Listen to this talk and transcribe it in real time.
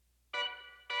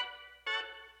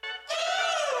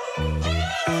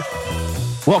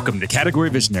Welcome to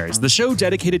Category Visionaries, the show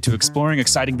dedicated to exploring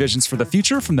exciting visions for the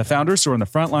future from the founders who are on the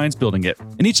front lines building it.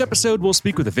 In each episode, we'll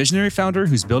speak with a visionary founder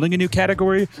who's building a new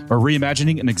category or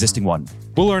reimagining an existing one.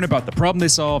 We'll learn about the problem they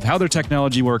solve, how their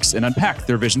technology works, and unpack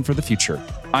their vision for the future.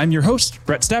 I'm your host,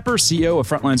 Brett Stapper, CEO of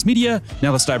Frontlines Media.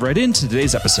 Now let's dive right into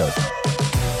today's episode.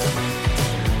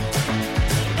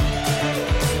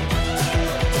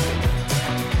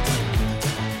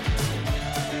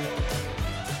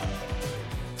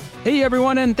 Hey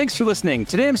everyone, and thanks for listening.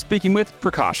 Today I'm speaking with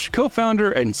Prakash,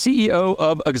 co-founder and CEO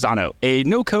of Axano, a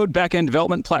no-code backend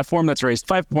development platform that's raised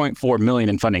 $5.4 million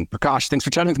in funding. Prakash, thanks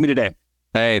for chatting with me today.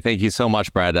 Hey, thank you so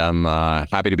much, Brad. I'm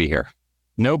happy to be here.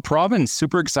 No problem, and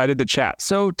super excited to chat.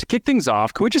 So to kick things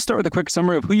off, can we just start with a quick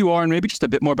summary of who you are and maybe just a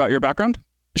bit more about your background?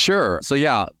 Sure. So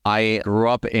yeah, I grew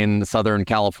up in Southern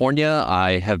California.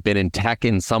 I have been in tech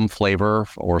in some flavor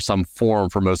or some form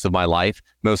for most of my life.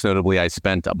 Most notably, I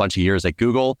spent a bunch of years at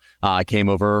Google. I came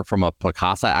over from a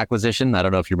Picasa acquisition. I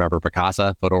don't know if you remember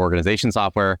Picasa, photo organization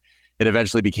software. It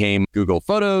eventually became Google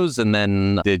Photos and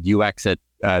then did UX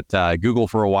at Google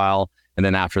for a while. And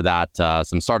then after that,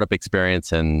 some startup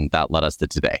experience, and that led us to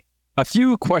today. A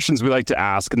few questions we like to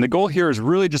ask, and the goal here is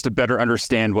really just to better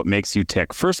understand what makes you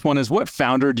tick. First one is, what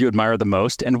founder do you admire the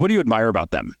most, and what do you admire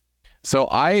about them? So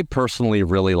I personally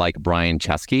really like Brian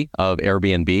Chesky of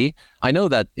Airbnb. I know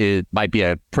that it might be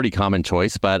a pretty common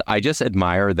choice, but I just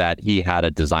admire that he had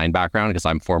a design background because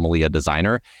I'm formerly a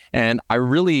designer. And I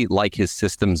really like his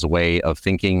systems way of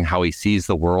thinking, how he sees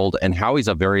the world, and how he's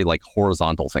a very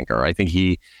horizontal thinker. I think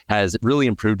he has really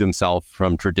improved himself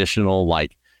from traditional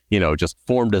just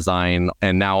form design,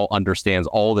 and now understands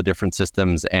all the different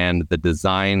systems and the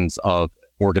designs of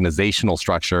organizational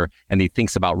structure. And he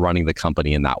thinks about running the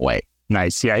company in that way.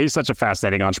 Nice. Yeah, he's such a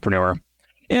fascinating entrepreneur.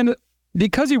 And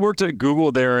because he worked at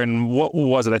Google there in, what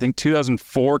was it, I think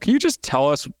 2004, can you just tell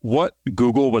us what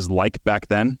Google was like back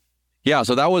then? Yeah,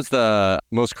 so that was the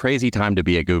most crazy time to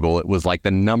be at Google. It was like the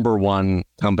number one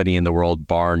company in the world,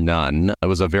 bar none. It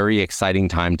was a very exciting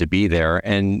time to be there.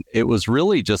 And it was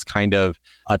really just kind of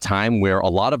a time where a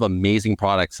lot of amazing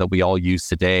products that we all use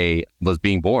today was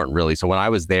being born, really. So when I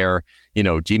was there,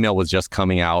 Gmail was just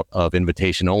coming out of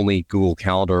invitation only. Google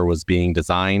Calendar was being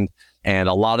designed. And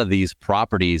a lot of these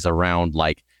properties around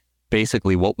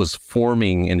basically what was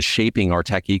forming and shaping our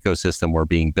tech ecosystem were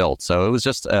being built. So it was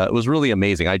just, it was really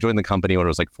amazing. I joined the company when it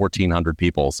was 1,400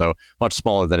 people, so much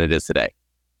smaller than it is today.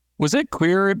 Was it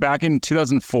clear back in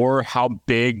 2004 how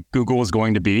big Google was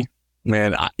going to be?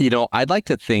 Man, I'd like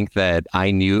to think that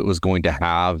I knew it was going to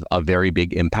have a very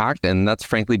big impact. And that's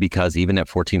frankly because even at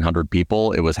 1,400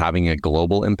 people, it was having a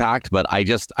global impact. But I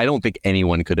don't think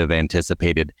anyone could have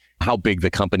anticipated how big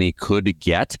the company could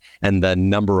get and the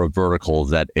number of verticals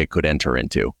that it could enter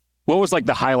into. What was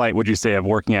the highlight, would you say, of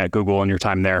working at Google and your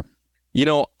time there?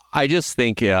 I just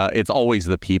think it's always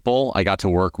the people. I got to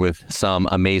work with some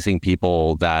amazing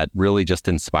people that really just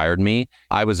inspired me.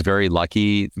 I was very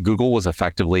lucky. Google was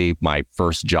effectively my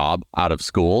first job out of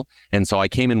school. And so I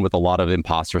came in with a lot of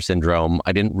imposter syndrome.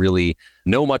 I didn't really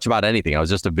know much about anything. I was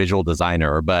just a visual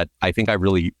designer, but I think I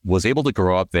really was able to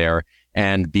grow up there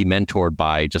and be mentored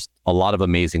by just a lot of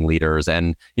amazing leaders.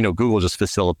 And, Google just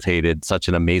facilitated such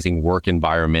an amazing work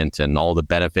environment and all the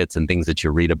benefits and things that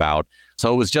you read about.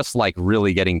 So it was just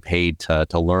really getting paid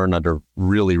to learn under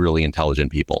really, really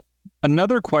intelligent people.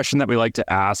 Another question that we like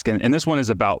to ask, and this one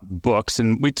is about books,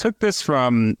 and we took this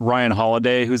from Ryan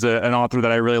Holiday, who's an author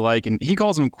that I really like, and he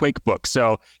calls them Quake books.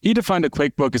 So he defined a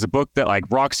Quake book as a book that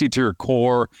rocks you to your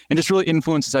core and just really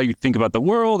influences how you think about the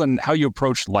world and how you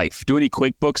approach life. Do any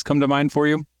Quake books come to mind for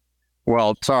you?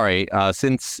 Well, sorry,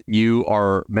 since you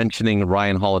are mentioning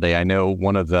Ryan Holiday, I know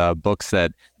one of the books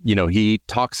that, he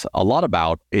talks a lot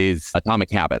about is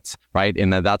Atomic Habits, right?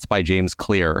 And that's by James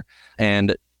Clear.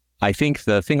 And I think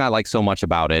the thing I like so much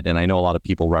about it, and I know a lot of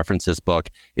people reference this book,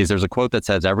 is there's a quote that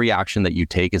says, every action that you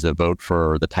take is a vote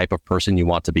for the type of person you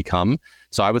want to become.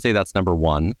 So I would say that's number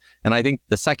one. And I think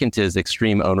the second is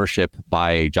Extreme Ownership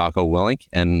by Jocko Willink.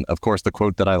 And of course, the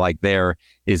quote that I like there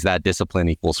is that discipline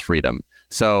equals freedom.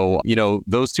 So,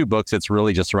 those two books, it's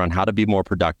really just around how to be more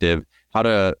productive, how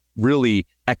to really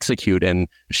execute and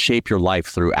shape your life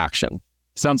through action.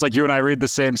 Sounds like you and I read the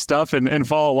same stuff and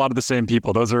follow a lot of the same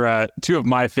people. Those are two of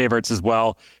my favorites as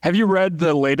well. Have you read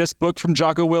the latest book from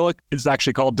Jocko Willink? It's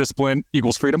actually called Discipline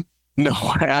Equals Freedom. No,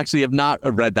 I actually have not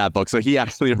read that book. So he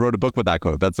actually wrote a book with that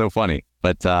quote. That's so funny.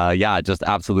 But I just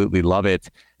absolutely love it.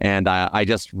 And I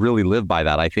just really live by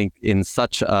that. I think in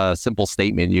such a simple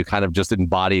statement, you kind of just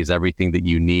embodies everything that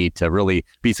you need to really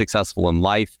be successful in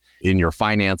life, in your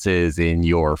finances, in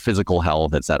your physical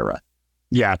health, et cetera.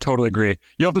 Yeah, totally agree.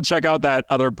 You'll have to check out that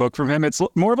other book from him. It's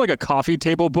more of like a coffee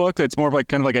table book. It's more of like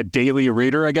kind of like a daily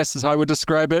reader, I guess is how I would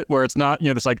describe it, where it's not,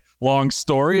 this like long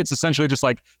story. It's essentially just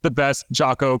like the best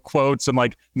Jocko quotes and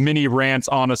like mini rants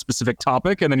on a specific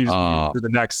topic. And then you just move to the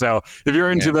next. So if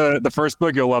you're into the first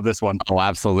book, you'll love this one. Oh,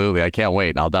 absolutely. I can't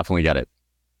wait. I'll definitely get it.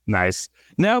 Nice.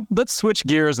 Now let's switch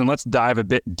gears and let's dive a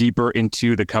bit deeper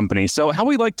into the company. So how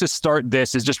we like to start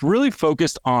this is just really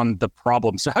focused on the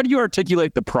problem. So how do you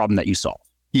articulate the problem that you solve?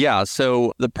 Yeah.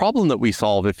 So the problem that we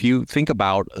solve, if you think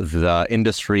about the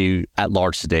industry at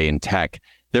large today in tech,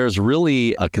 there's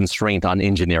really a constraint on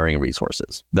engineering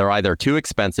resources. They're either too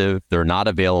expensive, they're not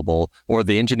available, or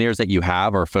the engineers that you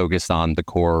have are focused on the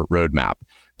core roadmap.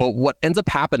 But what ends up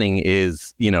happening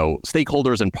is,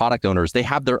 stakeholders and product owners, they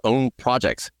have their own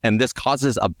projects, and this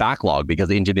causes a backlog because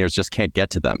the engineers just can't get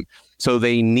to them. So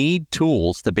they need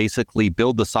tools to basically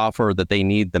build the software that they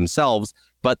need themselves,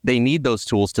 but they need those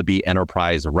tools to be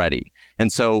enterprise ready.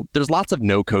 And so there's lots of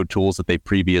no-code tools that they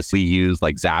previously used,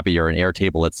 like Zapier and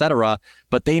Airtable, et cetera,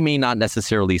 but they may not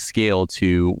necessarily scale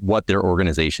to what their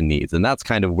organization needs. And that's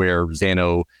kind of where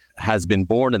Xano has been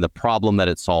born, and the problem that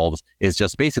it solves is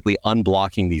just basically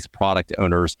unblocking these product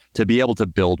owners to be able to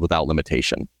build without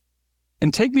limitation.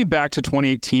 And take me back to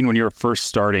 2018 when you were first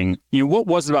starting. What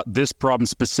was it about this problem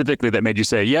specifically that made you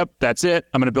say, yep, that's it,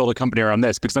 I'm going to build a company around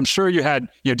this? Because I'm sure you had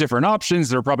different options.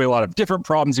 There were probably a lot of different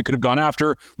problems you could have gone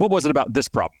after. What was it about this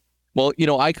problem? Well,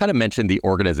 I kind of mentioned the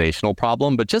organizational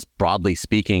problem, but just broadly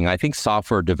speaking, I think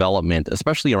software development,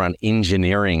 especially around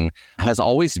engineering, has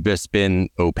always just been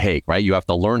opaque, right? You have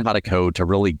to learn how to code to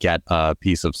really get a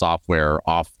piece of software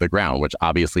off the ground, which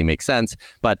obviously makes sense.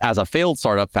 But as a failed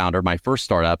startup founder, my first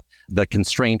startup, the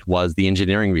constraint was the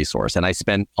engineering resource. And I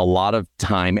spent a lot of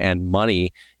time and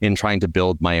money in trying to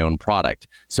build my own product.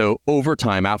 So over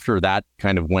time, after that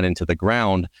kind of went into the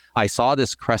ground, I saw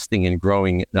this cresting and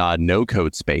growing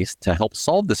no-code space to help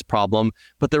solve this problem.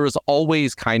 But there was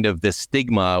always kind of this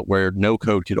stigma where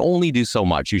no-code could only do so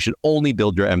much. You should only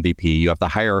build your MVP. You have to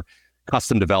hire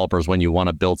custom developers when you want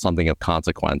to build something of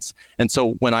consequence. And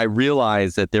so when I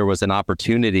realized that there was an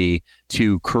opportunity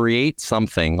to create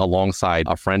something alongside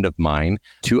a friend of mine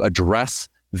to address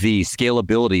the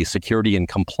scalability, security, and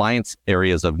compliance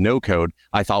areas of no code,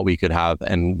 I thought we could have,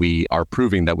 and we are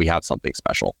proving that we have something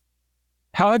special.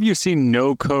 How have you seen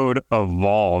no code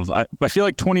evolve? I feel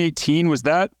like 2018, was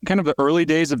that kind of the early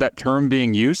days of that term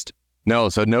being used? No,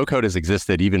 so no code has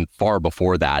existed even far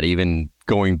before that, even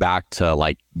going back to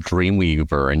like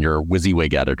Dreamweaver and your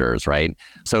WYSIWYG editors, right?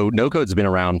 So no code's been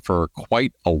around for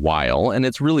quite a while, and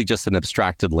it's really just an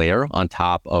abstracted layer on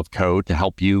top of code to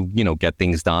help you, get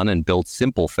things done and build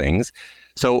simple things.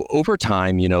 So over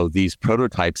time, these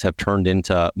prototypes have turned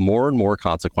into more and more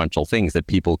consequential things that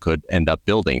people could end up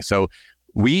building. So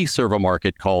we serve a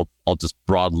market called, I'll just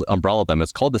broadly umbrella them,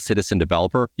 it's called the citizen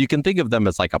developer. You can think of them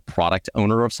as like a product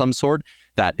owner of some sort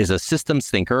that is a systems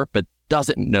thinker, but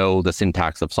doesn't know the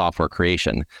syntax of software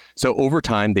creation. So over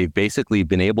time, they've basically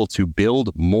been able to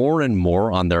build more and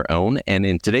more on their own. And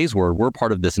in today's world, we're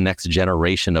part of this next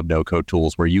generation of no-code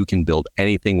tools where you can build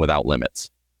anything without limits.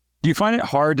 Do you find it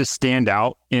hard to stand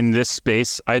out in this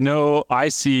space? I know I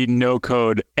see no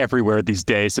code everywhere these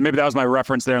days. So maybe that was my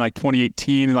reference there in like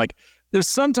 2018. Like there's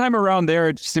some time around there,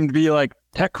 it seemed to be like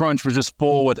TechCrunch was just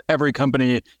full with every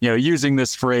company, using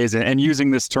this phrase and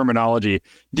using this terminology.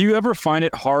 Do you ever find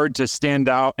it hard to stand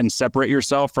out and separate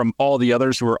yourself from all the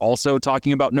others who are also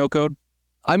talking about no code?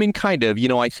 I mean, kind of.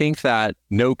 I think that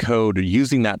no code,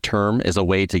 using that term is a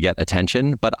way to get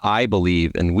attention. But I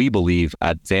believe, and we believe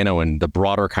at Xano and the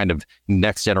broader kind of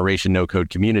next generation no code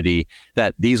community,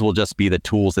 that these will just be the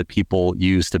tools that people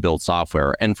use to build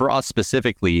software. And for us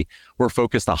specifically, we're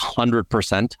focused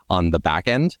 100% on the back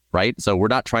end, right? So we're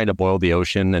not trying to boil the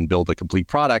ocean and build a complete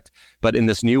product. But in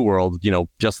this new world,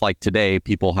 just like today,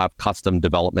 people have custom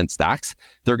development stacks.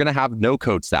 They're going to have no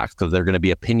code stacks because they're going to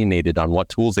be opinionated on what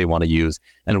tools they want to use.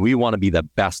 And we want to be the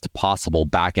best possible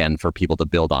backend for people to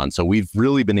build on. So we've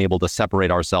really been able to separate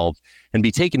ourselves and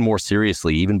be taken more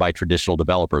seriously, even by traditional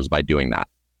developers, by doing that.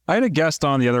 I had a guest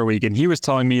on the other week, and he was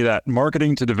telling me that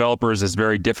marketing to developers is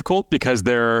very difficult because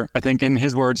I think in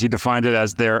his words, he defined it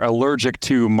as they're allergic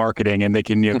to marketing, and they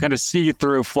can kind of see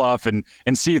through fluff and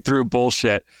see through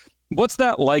bullshit. What's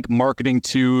that like, marketing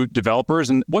to developers,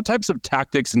 and what types of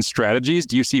tactics and strategies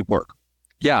do you see work?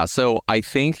 Yeah, so I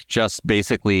think just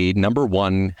basically, number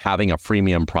one, having a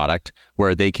freemium product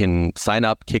where they can sign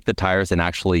up, kick the tires, and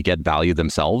actually get value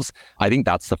themselves. I think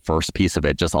that's the first piece of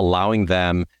it, just allowing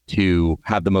them to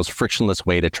have the most frictionless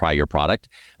way to try your product.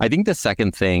 I think the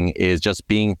second thing is just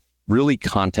being really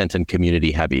content and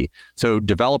community heavy. So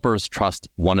developers trust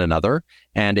one another.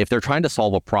 And if they're trying to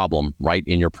solve a problem, right,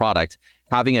 in your product,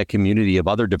 having a community of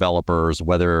other developers,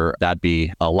 whether that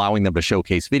be allowing them to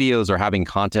showcase videos or having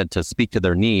content to speak to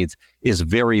their needs, is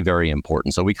very, very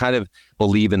important. So we kind of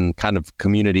believe in kind of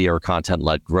community or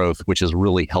content-led growth, which has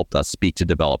really helped us speak to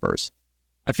developers.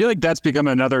 I feel like that's become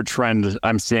another trend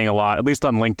I'm seeing a lot, at least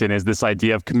on LinkedIn, is this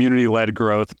idea of community-led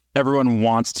growth. Everyone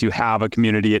wants to have a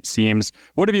community, it seems.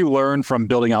 What have you learned from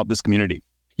building out this community?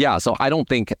 Yeah, so I don't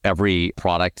think every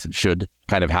product should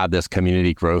kind of have this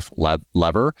community growth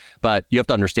lever, but you have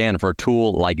to understand for a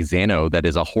tool like Xano that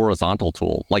is a horizontal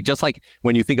tool, like just like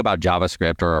when you think about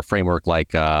JavaScript or a framework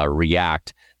like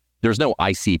React, there's no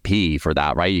ICP for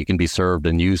that, right? You can be served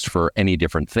and used for any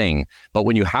different thing. But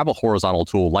when you have a horizontal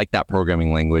tool like that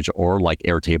programming language or like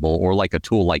Airtable or like a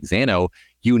tool like Xano,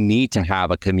 you need to have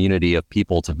a community of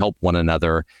people to help one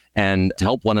another and to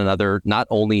help one another not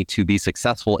only to be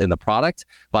successful in the product,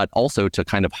 but also to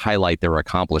kind of highlight their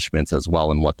accomplishments as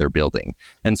well in what they're building.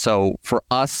 And so for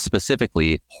us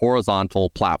specifically,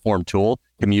 horizontal platform tool,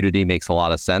 community makes a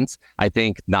lot of sense. I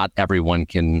think not everyone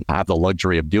can have the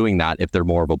luxury of doing that if they're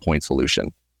more of a point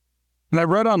solution. And I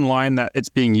read online that it's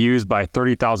being used by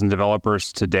 30,000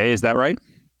 developers today. Is that right?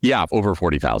 Yeah, over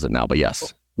 40,000 now, but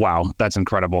yes. Wow, that's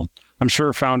incredible. I'm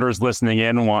sure founders listening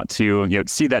in want to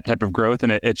see that type of growth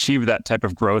and achieve that type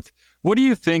of growth. What do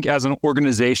you think as an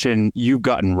organization you've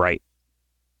gotten right?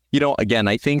 Again,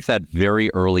 I think that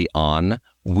very early on,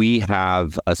 we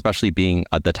have, especially being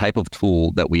the type of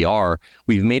tool that we are,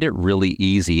 we've made it really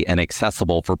easy and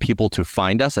accessible for people to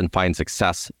find us and find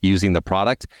success using the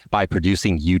product by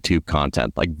producing YouTube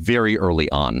content, like very early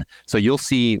on. So you'll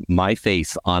see my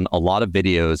face on a lot of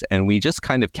videos, and we just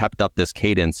kind of kept up this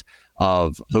cadence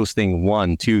of posting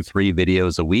 1, 2, 3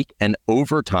 videos a week. And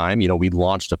over time, we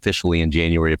launched officially in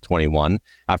January of 21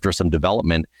 after some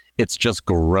development. It's just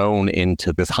grown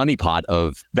into this honeypot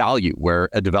of value where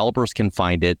developers can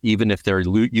find it, even if they're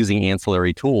using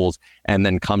ancillary tools, and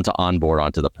then come to onboard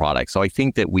onto the product. So I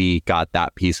think that we got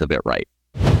that piece of it right.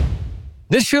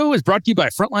 This show is brought to you by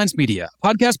Frontlines Media, a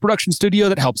podcast production studio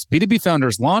that helps B2B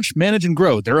founders launch, manage, and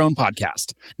grow their own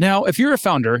podcast. Now, if you're a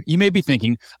founder, you may be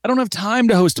thinking, I don't have time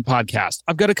to host a podcast.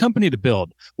 I've got a company to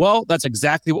build. Well, that's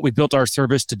exactly what we built our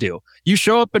service to do. You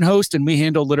show up and host, and we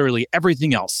handle literally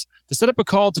everything else. To set up a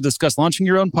call to discuss launching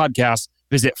your own podcast,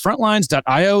 visit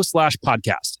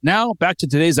frontlines.io/podcast. Now, back to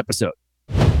today's episode.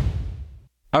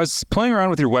 I was playing around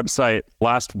with your website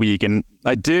last week, and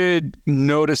I did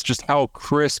notice just how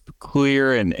crisp,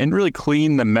 clear, and really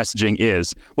clean the messaging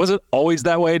is. Was it always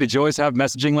that way? Did you always have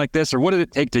messaging like this, or what did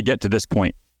it take to get to this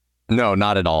point? No,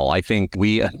 not at all. I think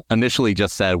we initially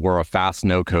just said we're a fast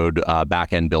no-code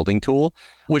backend building tool,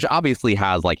 which obviously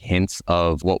has like hints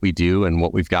of what we do and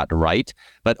what we've got to write.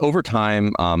 But over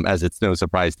time, as it's no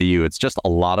surprise to you, it's just a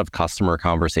lot of customer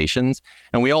conversations.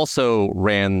 And we also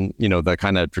ran, the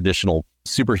kind of traditional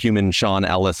superhuman Sean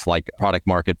Ellis like product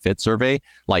market fit survey.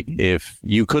 Like if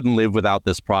you couldn't live without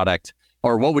this product,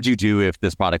 or what would you do if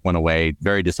this product went away?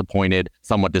 Very disappointed,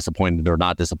 somewhat disappointed, or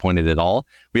not disappointed at all.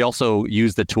 We also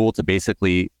use the tool to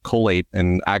basically collate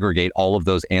and aggregate all of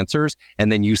those answers.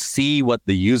 And then you see what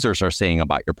the users are saying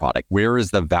about your product. Where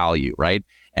is the value, right?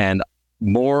 And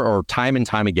more or time and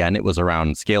time again, it was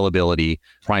around scalability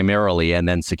primarily, and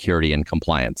then security and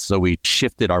compliance. So we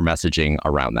shifted our messaging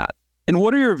around that. And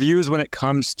what are your views when it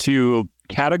comes to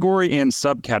category and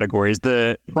subcategories?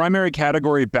 The primary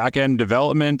category, backend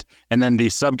development, and then the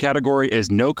subcategory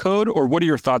is no code, or what are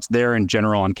your thoughts there in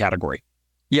general on category?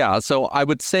 Yeah, so I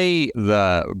would say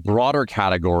the broader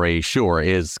category, sure,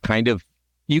 is kind of,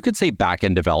 you could say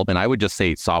backend development. I would just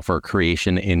say software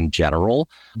creation in general.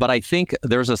 But I think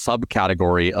there's a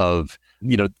subcategory of,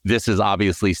 this is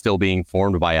obviously still being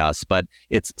formed by us, but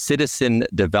it's citizen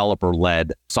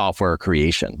developer-led software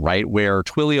creation, right? Where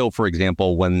Twilio, for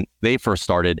example, when they first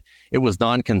started, it was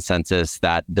non-consensus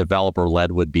that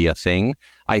developer-led would be a thing.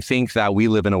 I think that we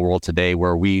live in a world today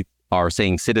where we are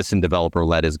saying citizen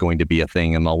developer-led is going to be a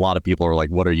thing. And a lot of people are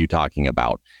like, what are you talking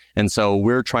about? And so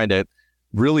we're trying to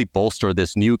really bolster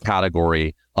this new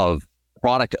category of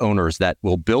product owners that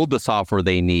will build the software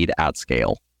they need at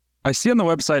scale. I see on the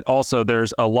website also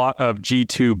there's a lot of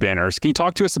G2 banners. Can you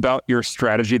talk to us about your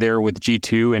strategy there with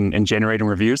G2 and generating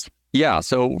reviews? Yeah,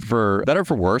 so for better or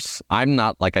for worse, I'm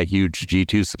not like a huge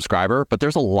G2 subscriber, but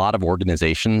there's a lot of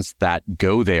organizations that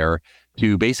go there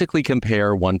to basically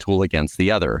compare one tool against the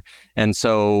other. And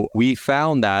so we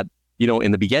found that,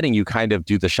 in the beginning, you kind of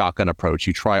do the shotgun approach.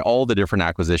 You try all the different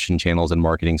acquisition channels and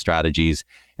marketing strategies.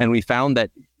 And we found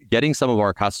that getting some of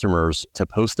our customers to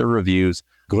post their reviews,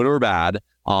 good or bad,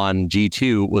 on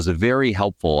G2 was very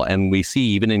helpful. And we see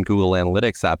even in Google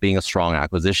Analytics that being a strong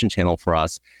acquisition channel for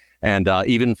us. And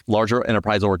even larger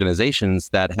enterprise organizations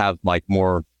that have like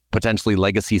more potentially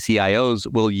legacy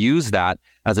CIOs will use that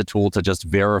as a tool to just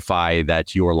verify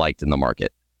that you're liked in the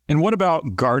market. And what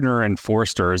about Gartner and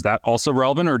Forrester? Is that also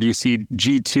relevant, or do you see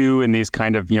G2 in these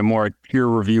kind of more peer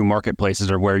review marketplaces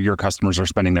or where your customers are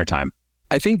spending their time?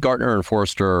 I think Gartner and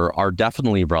Forrester are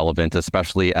definitely relevant,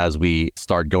 especially as we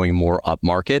start going more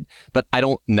upmarket. But I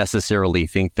don't necessarily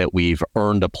think that we've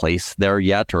earned a place there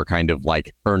yet, or kind of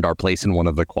like earned our place in one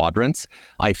of the quadrants.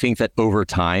 I think that over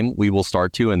time we will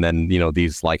start to, and then,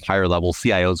 these like higher level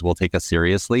CIOs will take us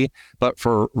seriously. But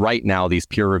for right now, these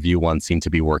peer review ones seem to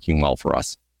be working well for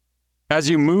us. As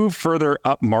you move further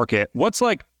up market, what's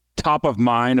like top of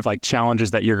mind of like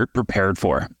challenges that you're prepared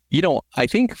for? I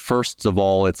think first of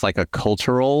all, it's like a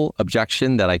cultural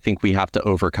objection that I think we have to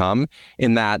overcome,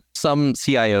 in that some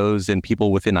CIOs and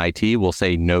people within IT will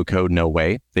say no code, no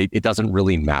way. It doesn't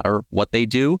really matter what they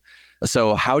do.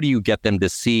 So how do you get them to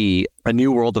see a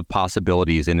new world of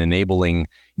possibilities in enabling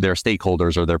their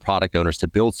stakeholders or their product owners to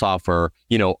build software,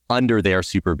 under their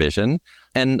supervision?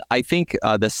 And I think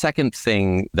the second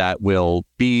thing that will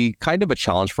be kind of a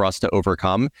challenge for us to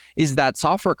overcome is that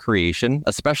software creation,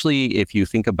 especially if you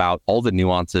think about all the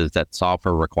nuances that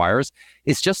software requires,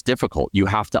 it's just difficult. You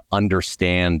have to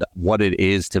understand what it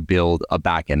is to build a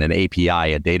backend, an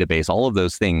API, a database, all of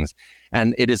those things.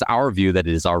 And it is our view that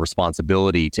it is our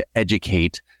responsibility to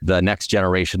educate the next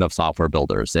generation of software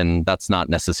builders. And that's not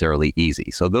necessarily easy.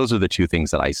 So those are the two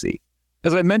things that I see.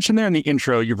 As I mentioned there in the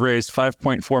intro, you've raised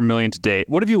 $5.4 million to date.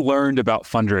 What have you learned about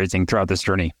fundraising throughout this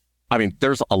journey? I mean,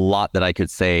 there's a lot that I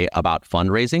could say about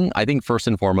fundraising. I think first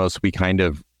and foremost, we kind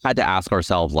of had to ask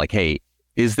ourselves like, hey,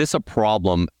 is this a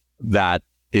problem that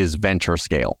is venture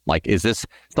scale? Like, is this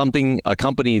a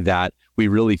company that we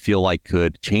really feel like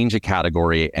could change a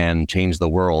category and change the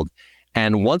world?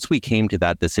 And once we came to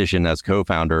that decision as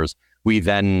co-founders, we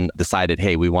then decided,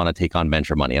 hey, we want to take on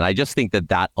venture money. And I just think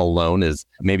that alone is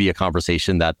maybe a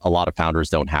conversation that a lot of founders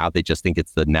don't have. They just think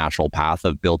it's the natural path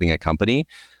of building a company.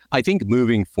 I think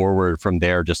moving forward from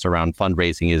there, just around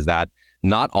fundraising, is that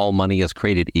not all money is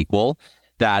created equal,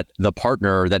 that the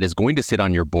partner that is going to sit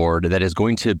on your board, that is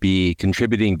going to be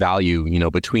contributing value,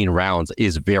 between rounds,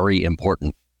 is very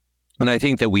important. And I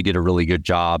think that we did a really good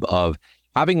job of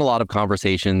having a lot of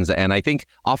conversations. And I think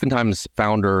oftentimes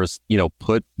founders,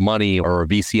 put money or a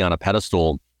VC on a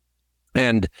pedestal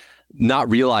and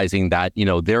not realizing that,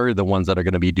 they're the ones that are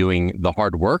going to be doing the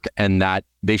hard work, and that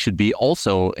they should be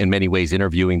also in many ways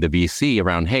interviewing the VC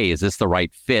around, hey, is this the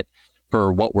right fit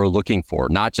for what we're looking for?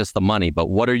 Not just the money, but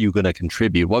what are you going to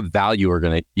contribute? What value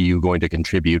are you going to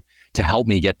contribute to help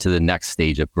me get to the next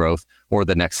stage of growth or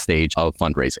the next stage of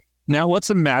fundraising? Now, let's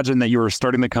imagine that you were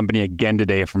starting the company again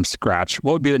today from scratch.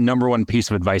 What would be the number one piece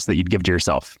of advice that you'd give to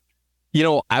yourself?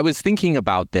 I was thinking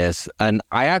about this, and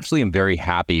I actually am very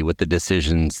happy with the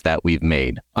decisions that we've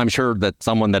made. I'm sure that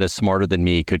someone that is smarter than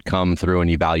me could come through and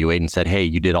evaluate and said, hey,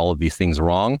 you did all of these things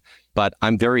wrong. But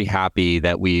I'm very happy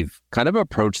that we've kind of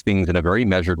approached things in a very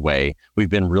measured way. We've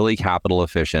been really capital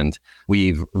efficient.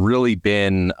 We've really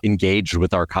been engaged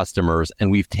with our customers, and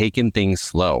we've taken things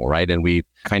slow, right? And we've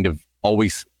kind of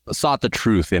always sought the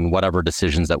truth in whatever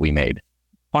decisions that we made.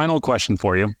 Final question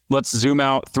for you. Let's zoom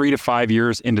out 3 to 5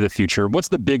 years into the future. What's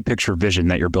the big picture vision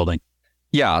that you're building?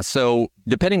 Yeah, so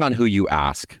depending on who you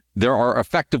ask, there are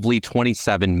effectively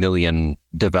 27 million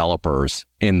developers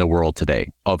in the world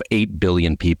today of 8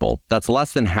 billion people. That's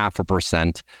less than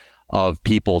 0.5% of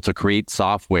people to create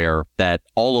software that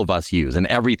all of us use. And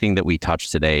everything that we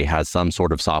touch today has some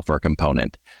sort of software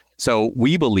component. So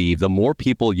we believe the more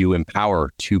people you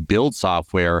empower to build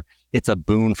software, it's a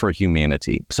boon for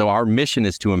humanity. So our mission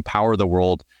is to empower the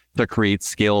world to create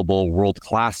scalable,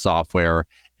 world-class software.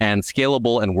 And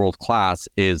scalable and world-class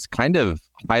is kind of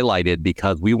highlighted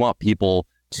because we want people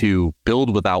to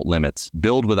build without limits,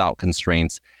 build without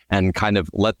constraints, and kind of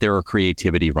let their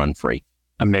creativity run free.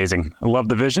 Amazing. I love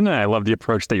the vision, and I love the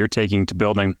approach that you're taking to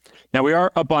building. Now, we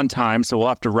are up on time, so we'll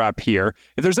have to wrap here.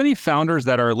 If there's any founders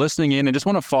that are listening in and just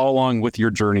want to follow along with your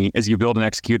journey as you build and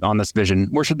execute on this vision,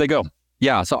 where should they go?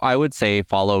 Yeah, so I would say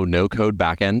follow No Code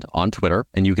Backend on Twitter,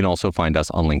 and you can also find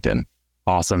us on LinkedIn.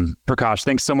 Awesome. Prakash,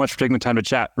 thanks so much for taking the time to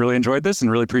chat. Really enjoyed this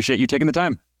and really appreciate you taking the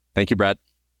time. Thank you, Brett.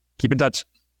 Keep in touch.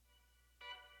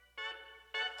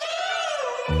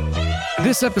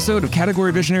 This episode of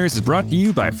Category Visionaries is brought to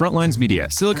you by Frontlines Media,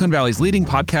 Silicon Valley's leading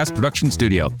podcast production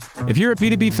studio. If you're a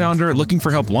B2B founder looking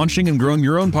for help launching and growing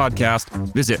your own podcast,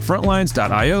 visit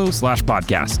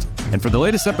frontlines.io/podcast. And for the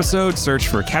latest episode, search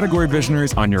for Category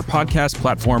Visionaries on your podcast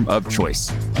platform of choice.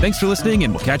 Thanks for listening,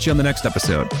 and we'll catch you on the next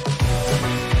episode.